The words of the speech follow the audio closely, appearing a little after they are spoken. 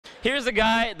here's a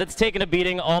guy that's taken a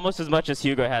beating almost as much as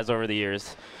Hugo has over the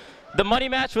years. The money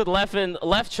match with left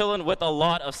chillin' with a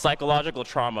lot of psychological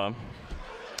trauma.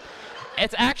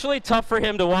 It's actually tough for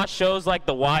him to watch shows like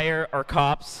The Wire or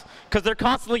Cops, because they're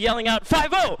constantly yelling out,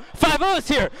 5-0! 5-0 is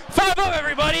here! 5-0,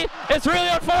 everybody! It's really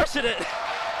unfortunate.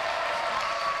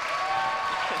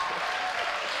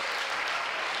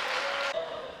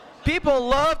 People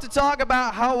love to talk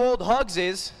about how old HugS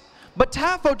is, but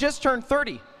Tafo just turned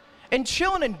 30. And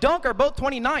Chillin' and Dunk are both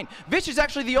 29. Vish is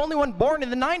actually the only one born in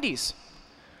the 90s.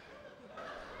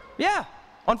 Yeah,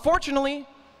 unfortunately,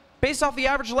 based off the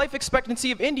average life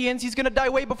expectancy of Indians, he's gonna die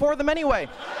way before them anyway.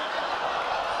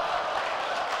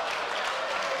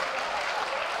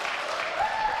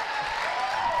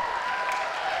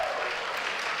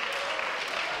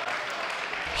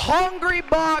 Hungry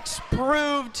Box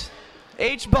proved,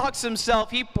 H-Box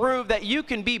himself, he proved that you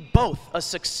can be both a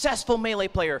successful Melee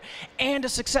player and a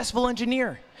successful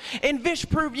engineer. And Vish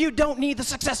proved you don't need the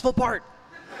successful part.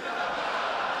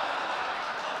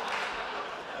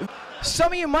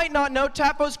 Some of you might not know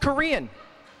Tafo's Korean.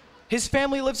 His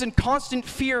family lives in constant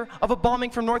fear of a bombing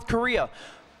from North Korea,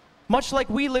 much like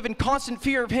we live in constant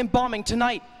fear of him bombing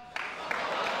tonight.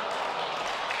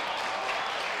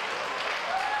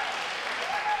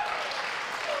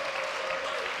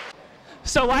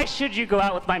 So why should you go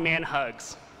out with my man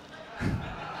HugS?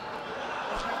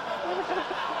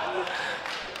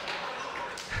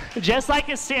 Just like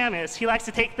his Samus, he likes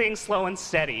to take things slow and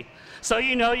steady. So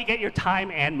you know you get your time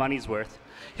and money's worth.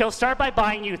 He'll start by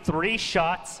buying you 3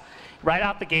 shots right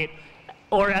out the gate,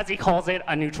 or as he calls it,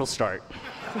 a neutral start.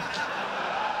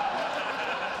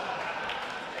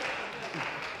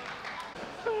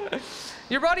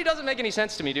 Your body doesn't make any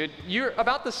sense to me, dude. You're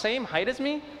about the same height as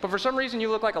me, but for some reason you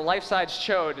look like a life-size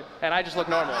chode, and I just look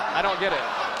normal. I don't get it.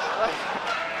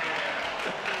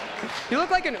 You look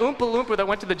like an Oompa Loompa that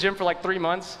went to the gym for like 3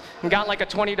 months and got like a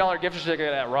 $20 gift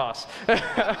certificate at Ross.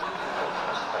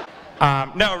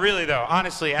 No, really though,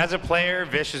 honestly, as a player,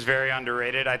 Vish is very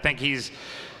underrated. I think he's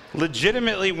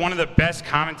legitimately one of the best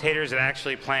commentators at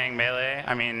actually playing Melee.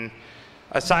 I mean,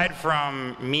 aside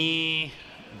from me,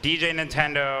 DJ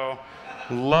Nintendo,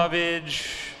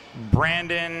 Lovage,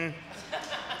 Brandon,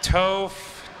 Toph,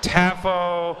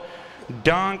 Tafo,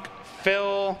 Dunk,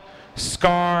 Phil,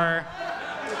 Scar.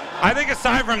 I think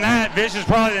aside from that, Vish is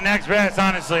probably the next best,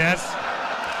 honestly. That's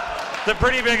a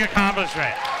pretty big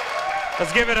accomplishment.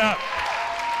 Let's give it up.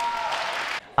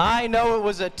 I know it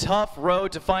was a tough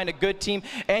road to find a good team,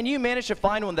 and you managed to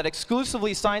find one that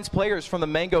exclusively signs players from the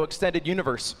Mango Extended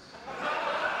Universe.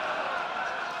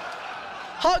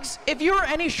 HugS, if you were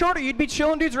any shorter, you'd be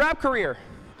Chillin' Dude's rap career.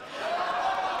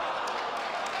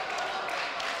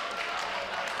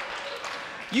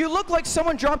 You look like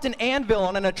someone dropped an anvil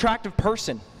on an attractive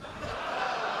person.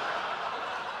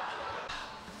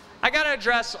 I gotta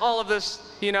address all of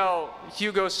this, you know,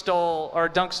 Hugo stole, or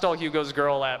Dunk stole Hugo's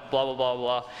girl at blah, blah, blah,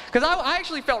 blah. Because I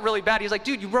actually felt really bad. He's like,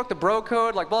 dude, you broke the bro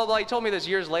code, like blah, blah, blah. He told me this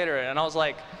years later, and I was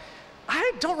like,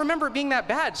 I don't remember it being that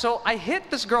bad. So I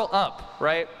hit this girl up,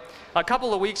 right, a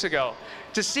couple of weeks ago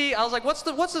to see, I was like, what's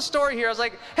the story here? I was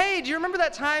like, hey, do you remember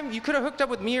that time you could have hooked up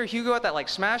with me or Hugo at that like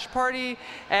Smash party?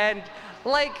 And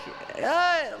like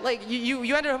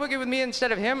you ended up hooking with me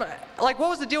instead of him? Like, what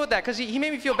was the deal with that? Because he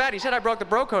made me feel bad. He said I broke the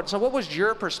bro code. So what was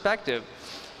your perspective?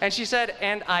 And she said,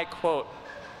 and I quote,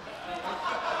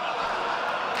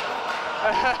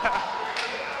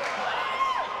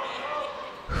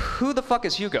 who the fuck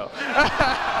is Hugo?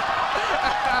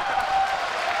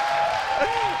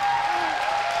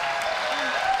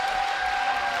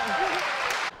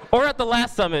 Or at the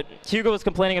last summit, Hugo was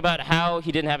complaining about how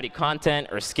he didn't have any content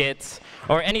or skits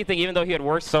or anything, even though he had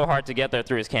worked so hard to get there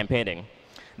through his campaigning.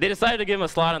 They decided to give him a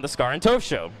slot on the Scar and Toph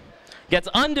show. Gets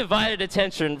undivided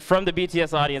attention from the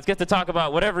BTS audience, gets to talk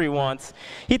about whatever he wants.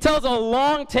 He tells a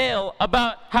long tale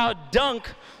about how Dunk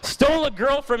stole a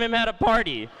girl from him at a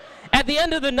party. At the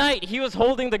end of the night, he was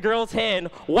holding the girl's hand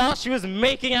while she was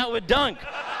making out with Dunk.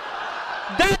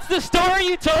 That's the story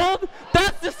you told?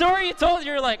 That's the story you told?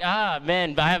 You're like, ah,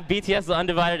 man, I have BTS's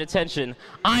undivided attention.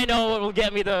 I know what will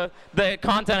get me the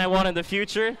content I want in the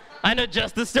future. I know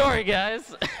just the story,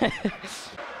 guys.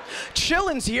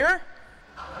 Chillin's here.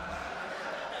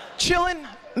 Chillin,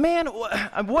 man,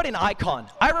 what an icon.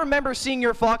 I remember seeing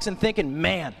your Fox and thinking,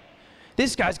 man,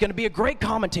 this guy's gonna be a great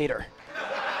commentator.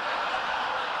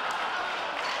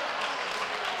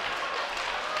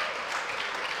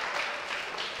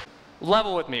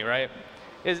 Level with me, right?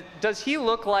 Does he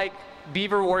look like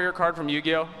Beaver Warrior card from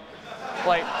Yu-Gi-Oh?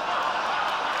 Like,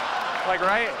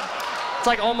 right? It's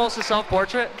like almost a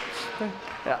self-portrait.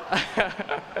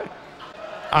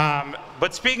 Yeah.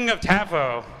 But speaking of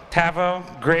Tafo, Tavo,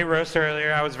 great roast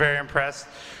earlier. I was very impressed.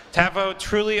 Tavo,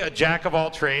 truly a jack of all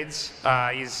trades.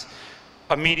 He's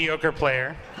a mediocre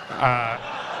player,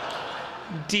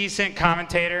 decent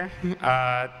commentator,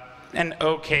 an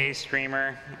okay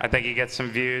streamer. I think he gets some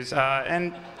views,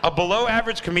 and a below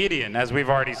average comedian, as we've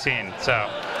already seen. So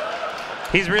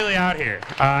he's really out here.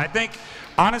 I think,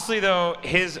 honestly, though,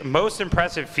 his most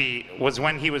impressive feat was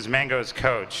when he was Mango's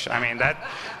coach. I mean,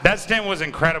 that stint was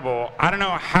incredible. I don't know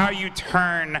how you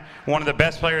turn one of the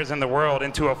best players in the world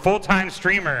into a full-time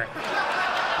streamer,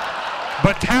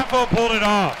 but Tavo pulled it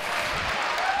off.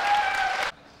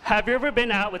 Have you ever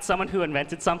been out with someone who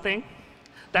invented something?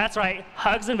 That's right,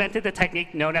 HugS invented the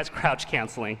technique known as crouch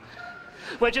canceling,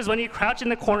 which is when you crouch in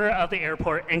the corner of the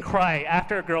airport and cry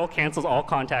after a girl cancels all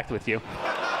contact with you.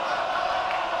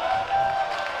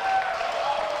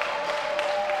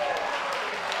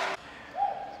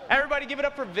 Everybody give it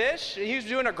up for Vish. He's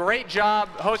doing a great job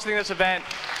hosting this event.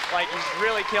 Like, he's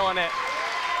really killing it.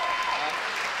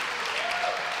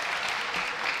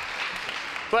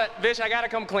 But Vish, I gotta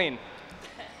come clean.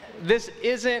 This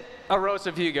isn't a roast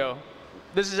of Hugo.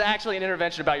 This is actually an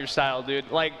intervention about your style, dude.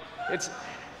 Like,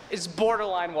 it's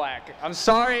borderline whack. I'm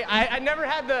sorry. I never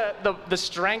had the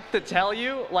strength to tell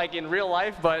you, like in real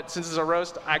life, but since it's a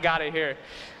roast, I gotta hear.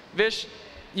 Vish,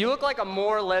 you look like a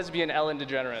more lesbian Ellen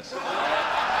DeGeneres.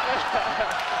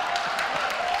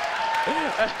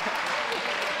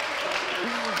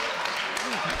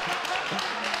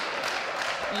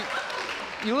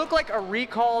 You look like a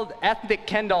recalled ethnic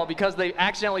Ken doll because they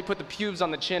accidentally put the pubes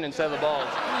on the chin instead of the balls.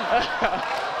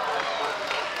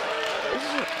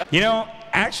 You know,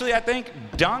 actually, I think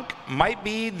Dunk might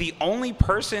be the only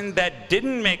person that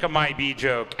didn't make a might be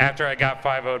joke after I got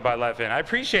 5-0'd by Leffen. I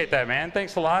appreciate that, man.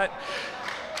 Thanks a lot.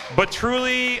 But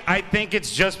truly, I think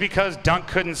it's just because Dunk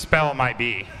couldn't spell might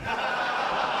be.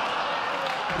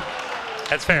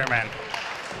 That's fair, man.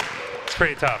 It's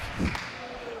pretty tough.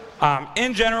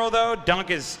 In general, though,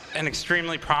 Dunk is an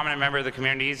extremely prominent member of the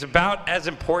community. He's about as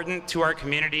important to our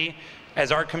community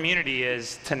as our community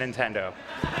is to Nintendo.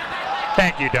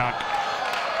 Thank you, Dunk.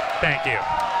 Thank you.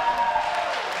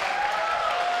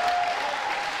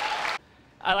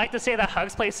 I like to say that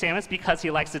HugS plays Samus because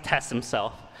he likes to test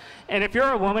himself. And if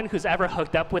you're a woman who's ever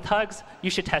hooked up with HugS,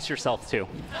 you should test yourself too.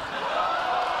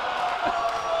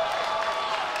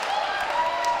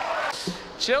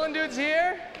 Chillin' dude's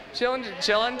here. Chillin'.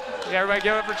 Yeah, everybody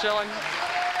give it up for Chillin'.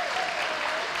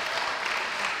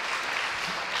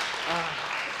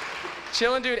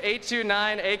 Chillin' dude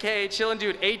 829, aka Chillin'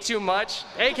 dude 8 too much,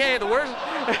 aka the worst,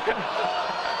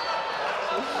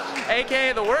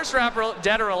 aka the worst rapper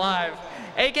dead or alive,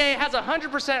 aka has a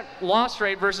 100% loss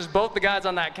rate versus both the guys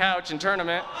on that couch in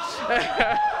tournament,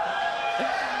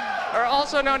 or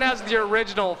also known as the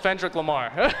original Fendrick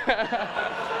Lamar.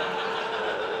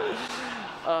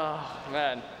 Oh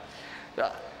man.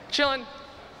 Chillin',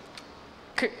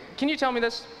 can you tell me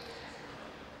this?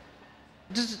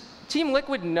 Does Team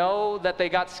Liquid know that they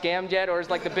got scammed yet, or is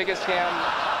like the biggest scam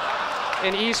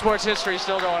in esports history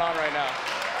still going on right now?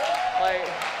 Like,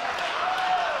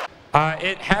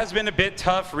 It has been a bit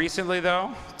tough recently,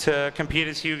 though, to compete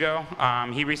as Hugo.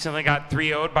 He recently got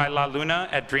 3-0'd by La Luna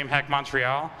at DreamHack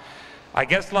Montreal. I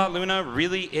guess La Luna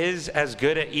really is as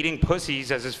good at eating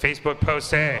pussies as his Facebook posts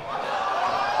say.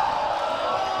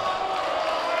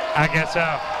 I guess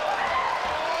so.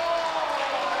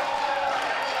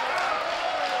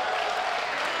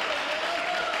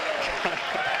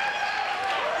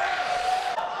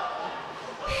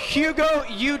 Hugo,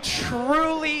 you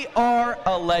truly are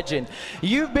a legend.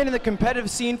 You've been in the competitive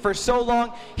scene for so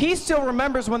long, he still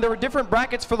remembers when there were different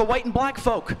brackets for the white and black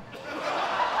folk.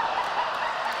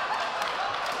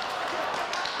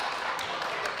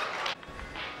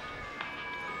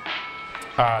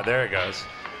 There it goes.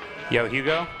 Yo,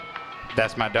 Hugo,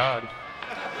 that's my dog.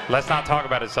 Let's not talk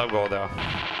about his sub goal, though.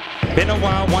 Been a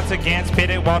while, once again, spit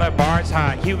it while that bar's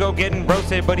hot. Hugo getting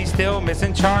roasted, but he's still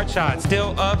missing charge shots.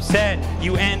 Still upset,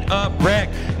 you end up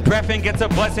wrecked. Greffin gets a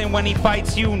blessing when he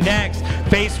fights you next.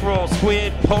 Face roll,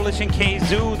 Squid, Polish, and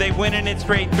Kazoo. They winning it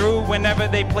straight through whenever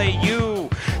they play you.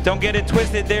 Don't get it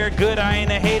twisted, they're good, I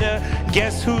ain't a hater.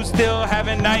 Guess who's still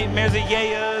having nightmares of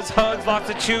Yayas? HugS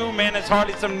lost to Chew, man, it's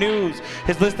hardly some news.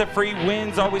 His list of free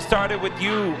wins always started with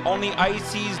you. Only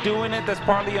Icy's doing it, that's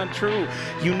partly untrue.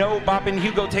 You know Bop and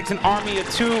Hugo takes an army of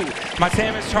two. My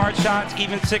Samus charge shots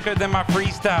even sicker than my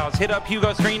freestyles. Hit up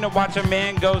Hugo's screen to watch a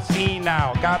man go see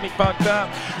now. Got me fucked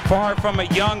up, far from a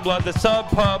young blood. The sub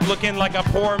pub looking like a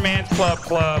poor man's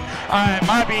club. Alright,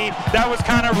 my beat, that was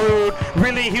kinda rude.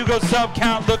 Really, Hugo's sub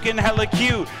count looking hella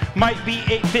cute. Might be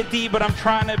 850, but I'm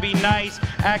trying to be nice.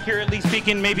 Accurately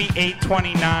speaking, maybe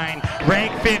 829.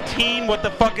 Rank 15, what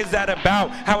the fuck is that about?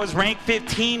 How is rank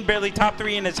 15 barely top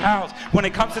 3 in his house? When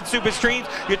it comes to super streams,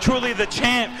 you're truly the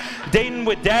champ. Dating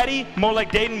with daddy, more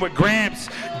like dating with Gramps.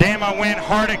 Damn, I went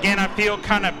hard again, I feel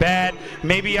kinda bad.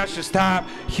 Maybe I should stop,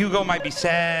 Hugo might be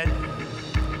sad.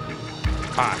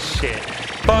 Ah, shit.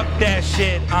 Fuck that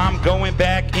shit, I'm going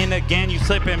back in again, you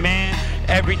slipping, man.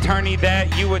 Every tourney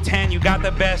that you attend, you got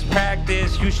the best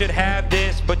practice. You should have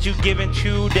this, but you giving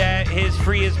Chew that his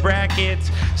freest brackets.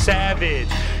 Savage,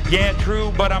 yeah,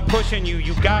 true, but I'm pushing you.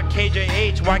 You got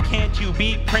KJH, why can't you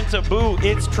beat Prince of Boo?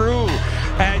 It's true.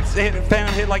 It's a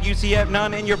fan hit like UCF,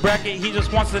 none in your bracket. He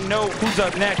just wants to know who's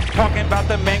up next. Talking about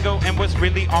the mango and what's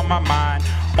really on my mind.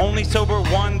 Only sober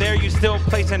one there, you still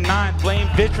placing 9th. Blame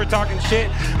bitch for talking shit.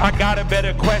 I got a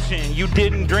better question. You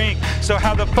didn't drink, so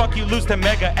how the fuck you lose to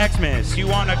Mega Xmas? You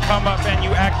wanna come up and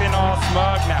you acting all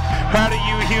smug now. Proud of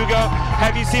you, Hugo.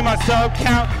 Have you seen my sub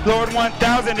count? Lord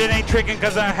 1000, it ain't tricking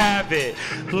cause I have it.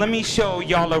 Let me show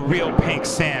y'all a real pink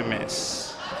Samus.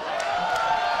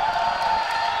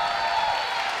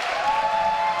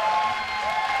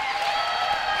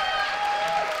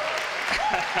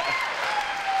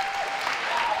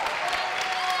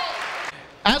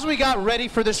 As we got ready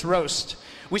for this roast,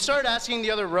 we started asking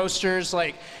the other roasters,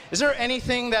 like, is there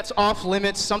anything that's off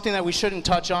limits, something that we shouldn't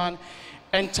touch on?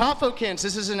 And Tofokins,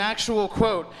 this is an actual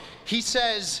quote, he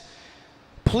says,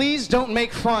 "Please don't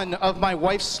make fun of my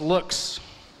wife's looks."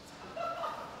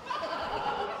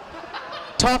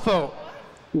 Tofo,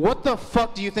 what the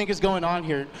fuck do you think is going on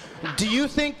here? Do you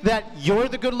think that you're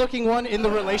the good-looking one in the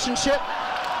relationship?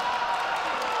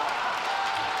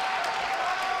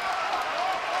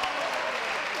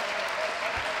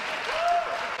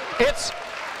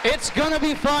 It's gonna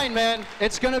be fine, man.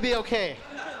 It's gonna be okay.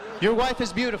 Your wife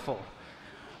is beautiful.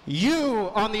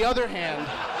 You, on the other hand,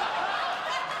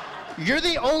 you're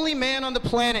the only man on the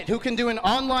planet who can do an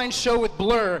online show with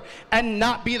Blur and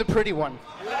not be the pretty one.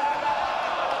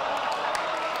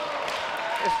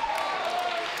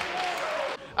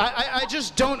 I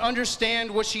just don't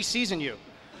understand what she sees in you.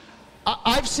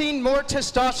 I've seen more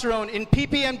testosterone in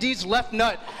PPMD's left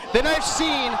nut than I've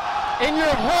seen in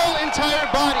your whole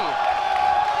entire body.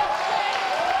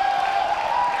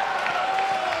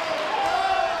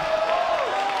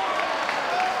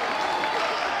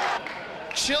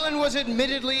 Chillin' was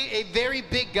admittedly a very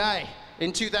big guy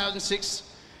in 2006,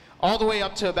 all the way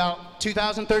up to about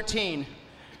 2013.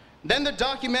 Then the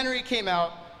documentary came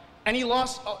out, and he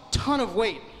lost a ton of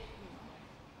weight.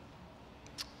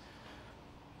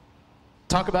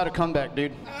 Talk about a comeback,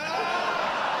 dude.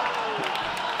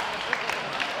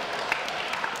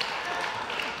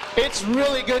 It's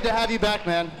really good to have you back,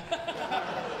 man.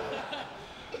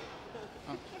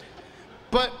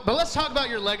 But let's talk about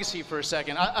your legacy for a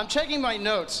second. I'm checking my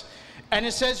notes, and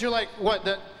it says you're like, what,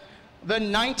 the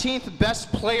 19th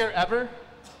best player ever?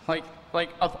 Like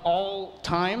of all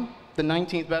time? The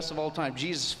 19th best of all time.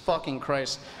 Jesus fucking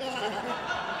Christ.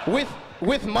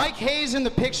 With Mike Hayes in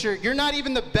the picture, you're not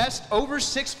even the best over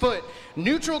 6 foot,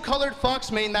 neutral colored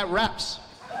fox main that raps.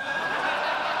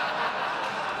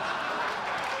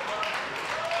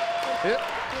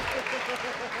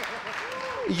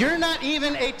 You're not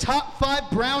even a top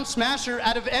 5 brown smasher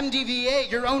out of MDVA,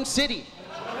 your own city.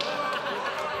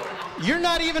 You're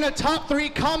not even a top 3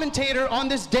 commentator on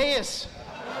this dais.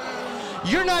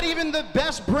 You're not even the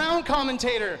best brown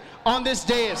commentator on this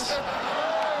dais.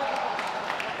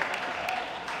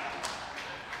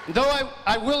 Though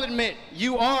I will admit,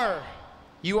 you are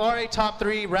a top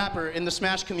 3 rapper in the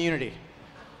Smash community.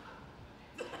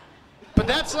 But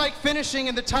that's like finishing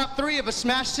in the top 3 of a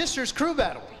Smash Sisters crew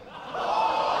battle.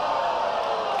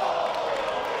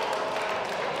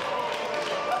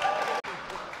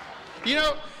 You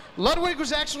know, Ludwig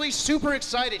was actually super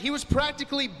excited. He was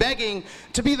practically begging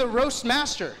to be the roast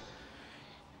master.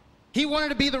 He wanted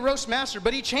to be the roast master,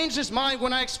 but he changed his mind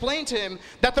when I explained to him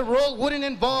that the role wouldn't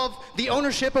involve the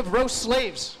ownership of roast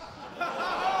slaves.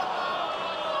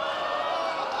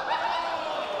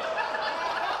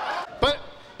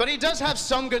 But he does have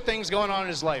some good things going on in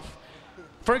his life.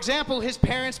 For example, his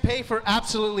parents pay for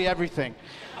absolutely everything.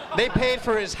 They paid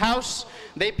for his house,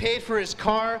 they paid for his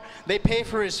car, they pay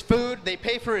for his food, they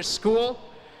pay for his school.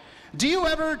 Do you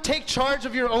ever take charge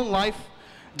of your own life?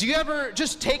 Do you ever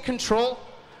just take control?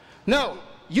 No,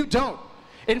 you don't.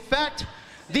 In fact,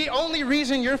 the only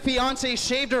reason your fiance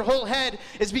shaved her whole head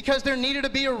is because there needed to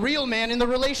be a real man in the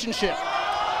relationship.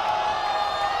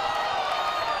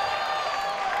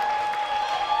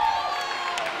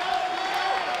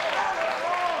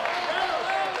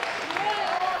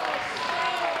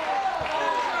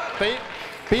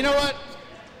 But you know what?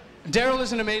 Daryl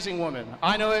is an amazing woman.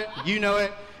 I know it, you know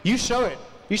it, you show it.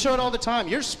 You show it all the time.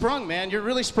 You're sprung, man. You're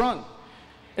really sprung.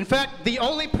 In fact, the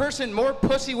only person more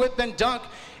pussy whipped than Dunk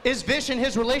is Vish in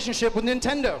his relationship with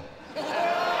Nintendo.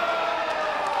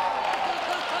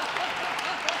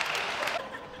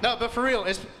 No, but for real,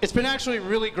 it's been actually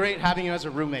really great having you as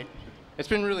a roommate. It's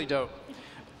been really dope.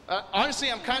 Honestly,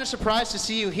 I'm kind of surprised to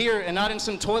see you here and not in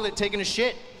some toilet taking a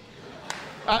shit.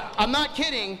 I'm not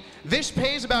kidding. Vish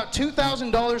pays about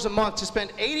 $2,000 a month to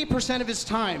spend 80% of his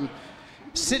time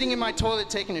sitting in my toilet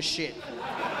taking a shit.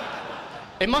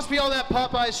 It must be all that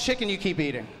Popeye's chicken you keep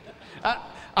eating.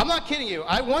 I'm not kidding you.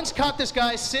 I once caught this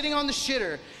guy sitting on the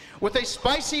shitter with a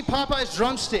spicy Popeye's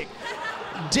drumstick,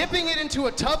 dipping it into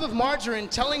a tub of margarine,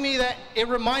 telling me that it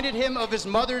reminded him of his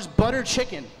mother's butter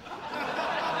chicken.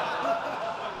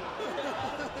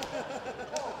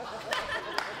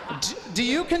 Do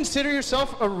you consider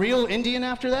yourself a real Indian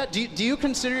after that? Do you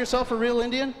consider yourself a real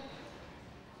Indian?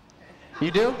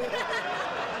 You do?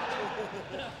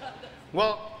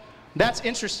 Well, that's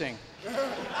interesting.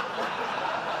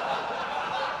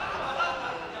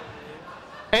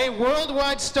 A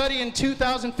worldwide study in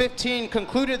 2015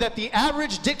 concluded that the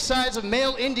average dick size of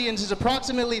male Indians is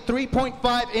approximately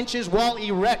 3.5 inches while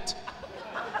erect.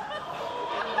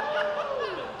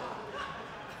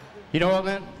 You know what,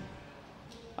 man?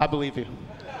 I believe you.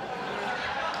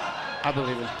 I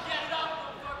believe you.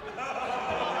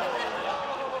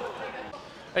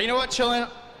 Hey, you know what, Chillin'?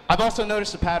 I've also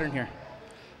noticed a pattern here.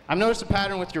 I've noticed a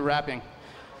pattern with your rapping.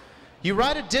 You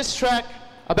write a diss track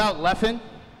about Leffen,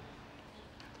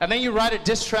 and then you write a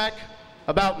diss track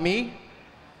about me.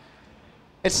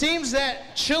 It seems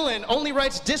that Chillin' only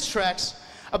writes diss tracks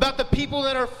about the people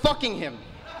that are fucking him.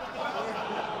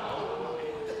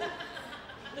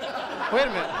 Wait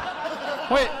a minute.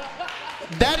 Wait,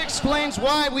 that explains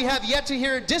why we have yet to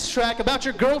hear a diss track about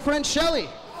your girlfriend, Shelly.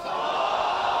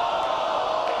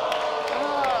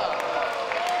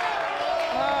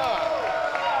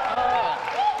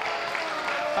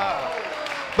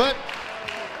 But,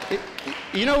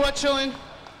 you know what, Chillin'?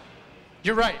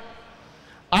 You're right.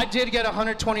 I did get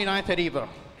 129th at Evo.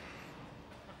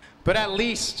 But at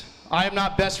least I am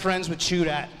not best friends with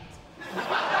shoutout.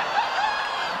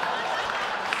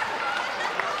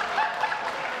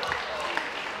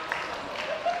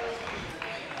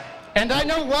 And I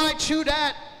know why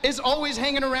shoutout is always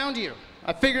hanging around you.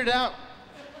 I figured it out.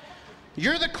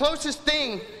 You're the closest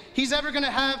thing he's ever gonna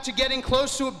have to getting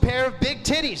close to a pair of big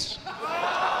titties.